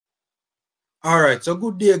Alright, so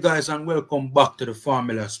good day guys and welcome back to the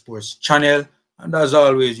Formula Sports channel. And as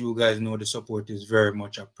always, you guys know the support is very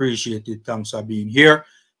much appreciated. Thanks for being here.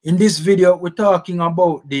 In this video, we're talking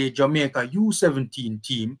about the Jamaica U17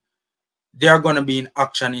 team. They are going to be in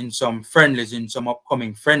action in some friendlies, in some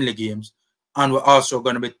upcoming friendly games. And we're also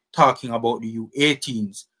going to be talking about the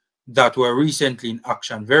U18's that were recently in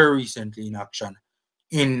action, very recently in action,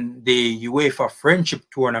 in the Uefa Friendship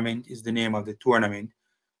Tournament is the name of the tournament.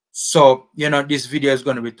 So, you know, this video is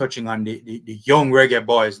going to be touching on the young reggae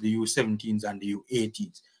boys, the U17s and the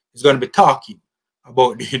U18s. It's going to be talking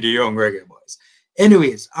about the young reggae boys.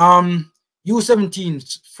 Anyways,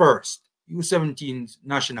 U17s first. U17's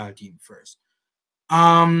national team first.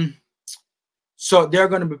 So they're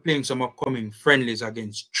going to be playing some upcoming friendlies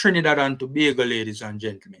against Trinidad and Tobago, ladies and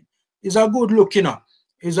gentlemen. It's a good look, you know.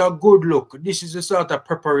 It's a good look. This is the sort of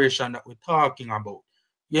preparation that we're talking about.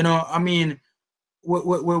 You know, I mean, we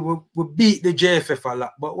beat the JFF a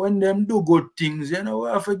lot, but when them do good things, you know, we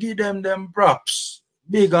have to give them props,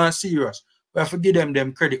 big and serious. We have to give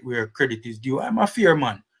them credit where credit is due. I'm a fair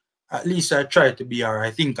man. At least I try to be, or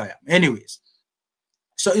I think I am. Anyways,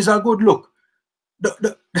 so it's a good look.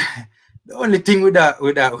 The only thing with them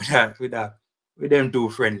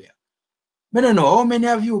too friendly. I don't know how many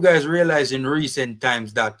of you guys realize in recent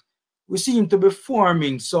times that we seem to be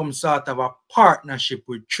forming some sort of a partnership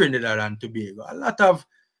with Trinidad and Tobago. A lot of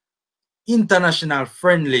international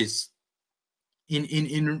friendlies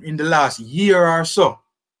in the last year or so,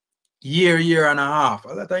 year and a half. A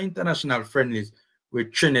lot of international friendlies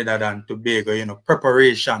with Trinidad and Tobago, you know,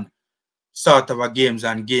 preparation sort of a games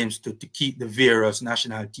to keep the various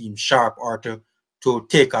national teams sharp or to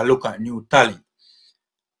take a look at new talent.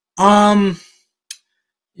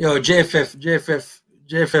 Yo, JFF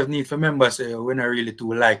need to remember, say, we're not really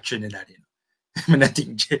too like Trinidad, you know. I mean, I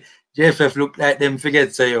think JFF look like them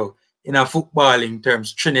forget, say, yo, in a footballing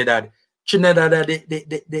terms, Trinidad are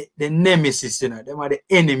the nemesis, you know. Them are the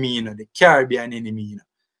enemy, you know, the Caribbean enemy, you know.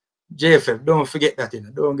 JFF, don't forget that, you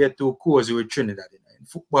know. Don't get too cozy with Trinidad, you know. In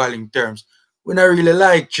footballing terms, we not really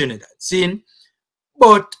like Trinidad, see?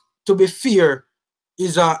 But to be fair,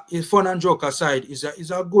 is fun and joke aside, is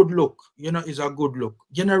a good look, you know, is a good look.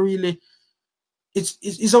 You know, really,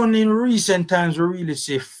 it's only in recent times we really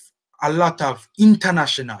see a lot of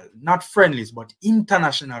international, not friendlies, but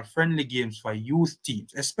international friendly games for youth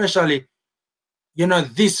teams, especially, you know,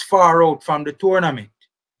 this far out from the tournament.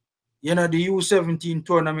 You know, the U17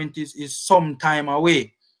 tournament is some time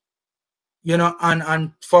away, you know,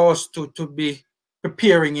 and for us to be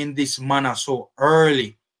preparing in this manner so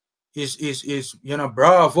early is you know,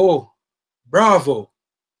 bravo.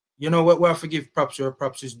 You know, we have to give props where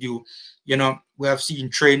props is due. You know, we have seen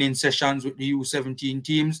training sessions with the U17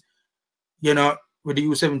 teams, you know, with the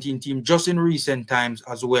U17 team just in recent times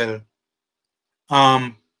as well.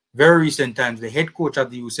 Very recent times, the head coach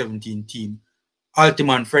of the U17 team,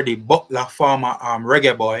 Altiman Freddie Butler, former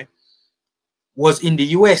reggae boy, was in the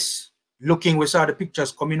US looking. We saw the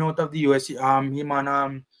pictures coming out of the US. Him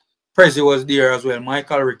and Prezi was there as well,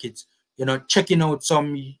 Michael Ricketts, you know, checking out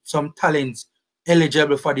some talents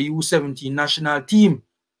eligible for the U17 national team.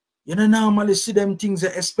 You know, normally see them things,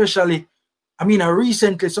 especially, I mean,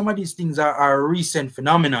 recently, some of these things are a recent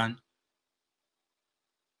phenomenon,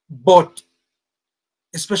 but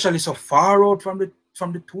especially so far out from the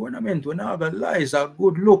tournament, we're not gonna lie, it's a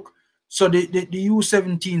good look. So the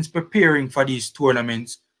U17's preparing for these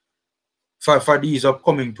tournaments, for these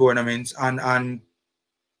upcoming tournaments, and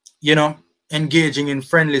you know, engaging in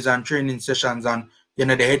friendlies and training sessions, and you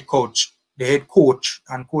know, the head coach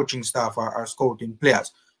and coaching staff are scouting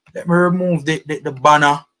players. Let me remove the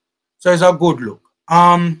banner. So it's a good look.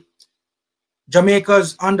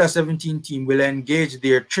 Jamaica's under-17 team will engage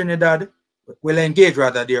their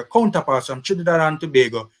counterparts from Trinidad and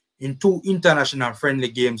Tobago in 2 international friendly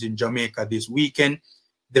games in Jamaica this weekend.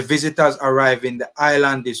 The visitors arrive in the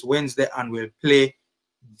island this Wednesday and will play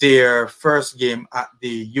their first game at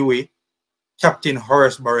the Captain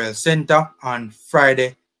Horace Burrell Center on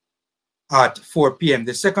Friday at 4 p.m.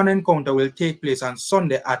 The second encounter will take place on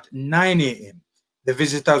Sunday at 9 a.m. The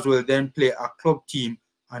visitors will then play a club team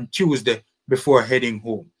on Tuesday before heading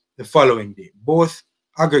home the following day. Both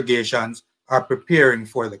aggregations are preparing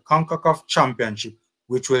for the Concacaf Championship,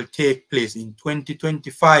 which will take place in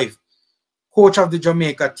 2025. Coach of the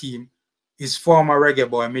Jamaica team is former reggae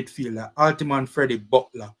boy midfielder Altiman Freddie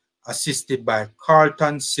Butler, assisted by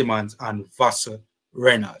Carlton Simmons and Vassal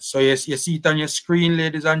Reynolds. So yes, you see it on your screen,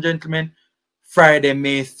 ladies and gentlemen. Friday,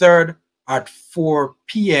 May 3rd at 4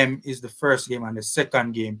 p.m. is the first game, and the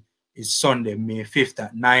second game is Sunday, May 5th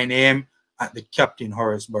at 9 a.m. at the Captain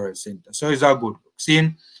Horace Burrell Center. So it's a good look.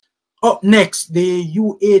 Seeing Up next, the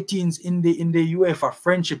U18s in the Uefa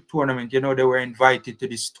Friendship Tournament. You know, they were invited to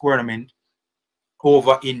this tournament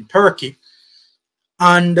over in Turkey.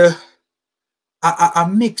 And a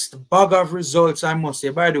mixed bag of results, I must say.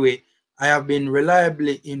 By the way, I have been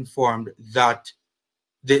reliably informed that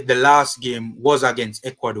the last game was against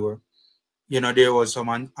Ecuador. You know, there was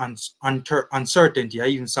some uncertainty. I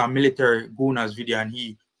even saw Military Guna's video, and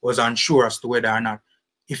he was unsure as to whether or not,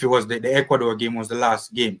 if it was the Ecuador game was the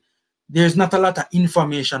last game. There's not a lot of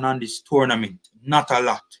information on this tournament. Not a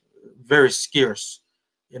lot. Very scarce.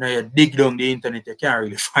 You know, you dig down the internet, you can't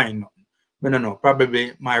really find nothing. But no,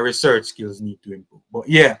 probably my research skills need to improve. But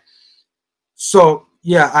yeah. So,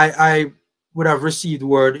 yeah, I would have received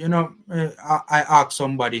word, you know, I asked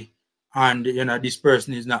somebody, and, you know, this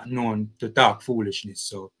person is not known to talk foolishness.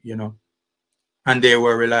 So, you know, and they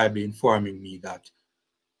were reliably informing me that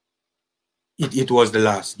it was the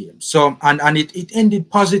last game. So, and it ended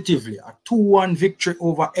positively, a 2-1 victory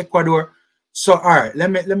over Ecuador. So, all right,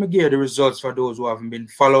 let me give you the results for those who haven't been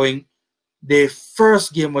following. The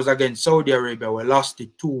first game was against Saudi Arabia. We lost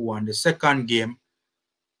it 2-1. The second game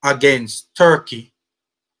against Turkey,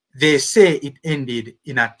 they say it ended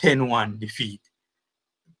in a 10-1 defeat.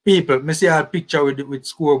 People, me see a picture with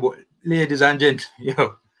scoreboard. Ladies and gentlemen,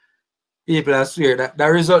 yo, people, I swear that the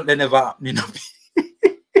result they never happened. You know?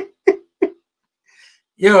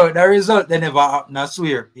 Yo, the result they never happened. I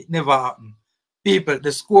swear it never happened. People,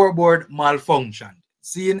 the scoreboard malfunctioned.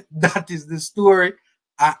 Seeing that is the story.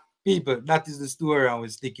 People, that is the story I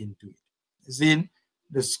was sticking to it. Seeing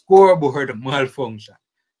the scoreboard malfunction.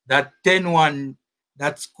 That 10-1,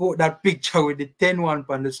 that picture with the 10-1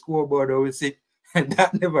 on the scoreboard, I will say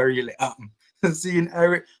that never really happened. Seeing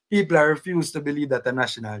people I refuse to believe that a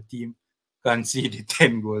national team conceded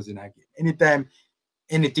 10 goals in a game. Anytime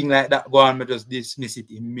anything like that go on, I just dismiss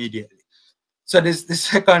it immediately. So the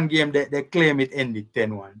second game, they claim it ended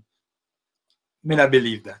 10-1. I mean, I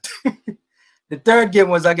believe that. The third game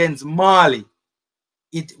was against Mali.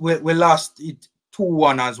 We lost it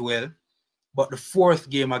 2-1 as well. But the fourth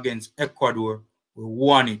game against Ecuador, we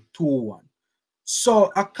won it 2-1.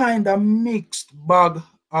 So a kind of mixed bag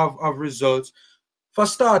of results. For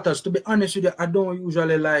starters, to be honest with you, I don't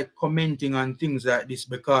usually like commenting on things like this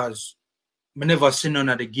because I never seen none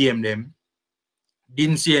of the game them.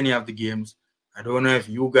 Didn't see any of the games. I don't know if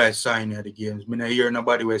you guys saw any of the games. I don't hear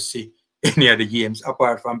nobody will see any of the games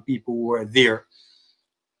apart from people who were there.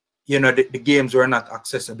 You know, the games were not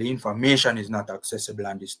accessible. The information is not accessible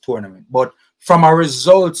on this tournament. But from a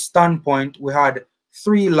results standpoint, we had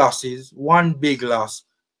 3 losses, 1 big loss,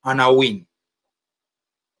 and a win.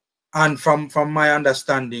 And from my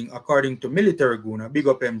understanding, according to Military Guna, big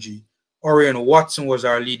up MG, Orion Watson was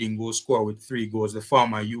our leading goal scorer with 3 goals, the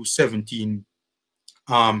former U17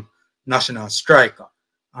 national striker.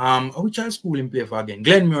 Which high school him play for again?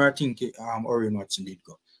 Glenmore, I think Orion Watson did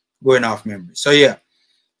go. Going off memory. So yeah,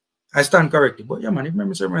 I stand corrected. But yeah, man, if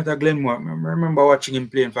memory serves me, Glenmore, I remember watching him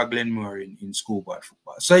playing for Glenmore in schoolboy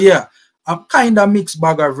football. So yeah, a kind of mixed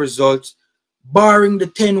bag of results. Barring the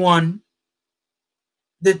 10-1,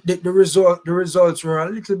 the results were a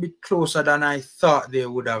little bit closer than I thought they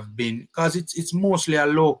would have been, because it's mostly a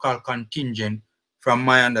local contingent from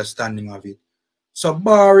my understanding of it. So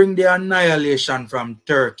barring the annihilation from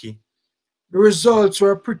Turkey, the results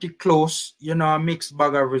were pretty close. You know, a mixed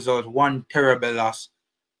bag of results. 1 terrible loss,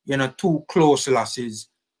 you know, 2 close losses,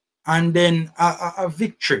 and then a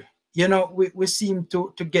victory. You know, we seem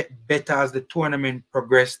to get better as the tournament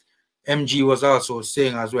progressed. MG was also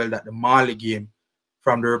saying as well that the Mali game,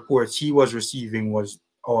 from the reports he was receiving, was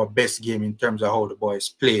our best game in terms of how the boys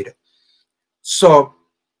played. So,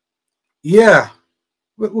 yeah,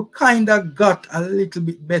 we kind of got a little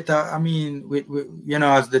bit better. I mean, you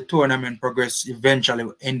know, as the tournament progressed, eventually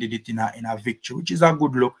we ended it in a victory, which is a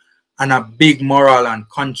good look and a big moral and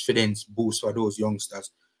confidence boost for those youngsters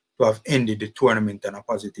to have ended the tournament on a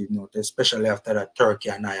positive note, especially after that Turkey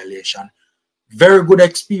annihilation. Very good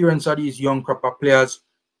experience of these young crop of players.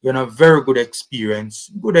 You know, very good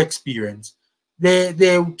experience. Good experience. They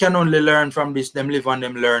can only learn from this. Them live and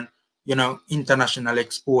them learn. You know, international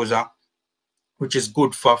exposure, which is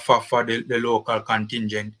good for the local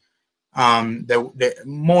contingent.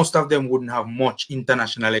 Most of them wouldn't have much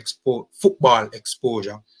international football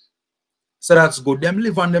exposure. So that's good. Them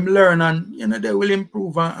live and them learn, and you know, they will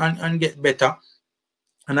improve and get better.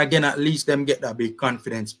 And again, at least them get that big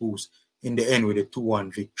confidence boost in the end with a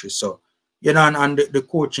 2-1 victory. So, you know, and the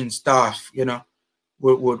coaching staff, you know,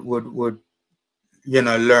 would you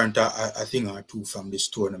know, learn a thing or two from this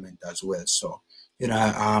tournament as well. So, you know,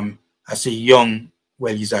 I say young,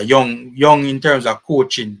 well, he's a young in terms of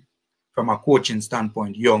coaching, from a coaching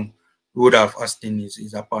standpoint, young, Rudolph Austin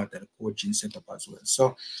is a part of the coaching setup as well.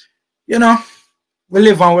 So, you know, we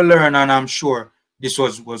live and we learn, and I'm sure this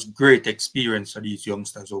was great experience for these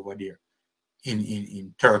youngsters over there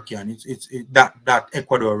in Turkey, and that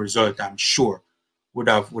Ecuador result, I'm sure, would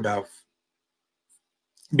have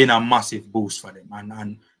been a massive boost for them,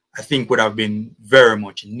 and I think would have been very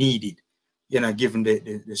much needed, you know, given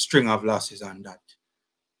the string of losses and that,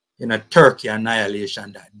 you know, Turkey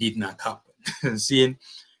annihilation that did not happen. Seeing,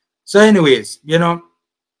 so anyways, you know,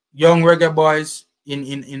 young Reggae Boyz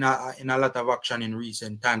in a lot of action in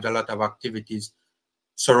recent times, a lot of activities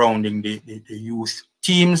surrounding the youth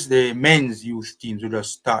teams, the men's youth teams. We'll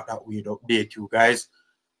just start that way to update you guys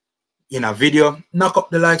in a video. Knock up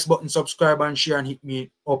the likes button, subscribe and share, and hit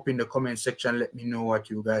me up in the comment section. Let me know what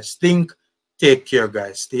you guys think. Take care,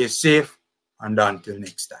 guys. Stay safe, and until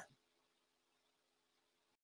next time.